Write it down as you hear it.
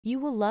You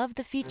will love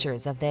the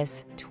features of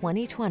this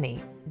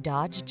 2020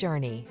 Dodge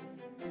Journey.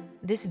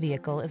 This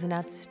vehicle is an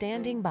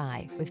outstanding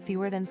buy with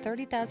fewer than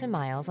 30,000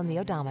 miles on the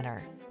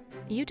odometer.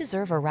 You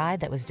deserve a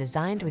ride that was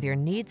designed with your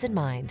needs in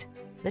mind.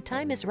 The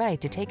time is right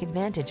to take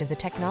advantage of the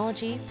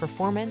technology,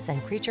 performance,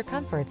 and creature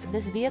comforts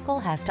this vehicle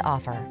has to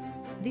offer.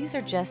 These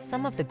are just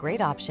some of the great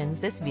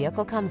options this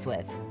vehicle comes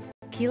with: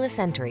 keyless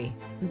entry,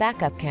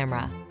 backup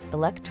camera,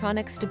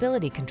 electronic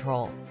stability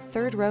control,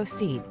 third row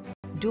seat,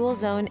 dual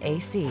zone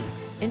AC,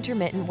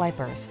 intermittent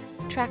wipers,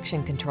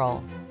 traction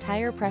control,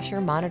 tire pressure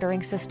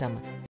monitoring system,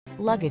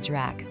 luggage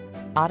rack,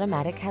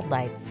 automatic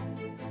headlights.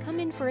 Come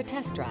in for a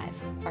test drive.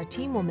 Our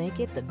team will make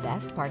it the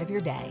best part of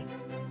your day.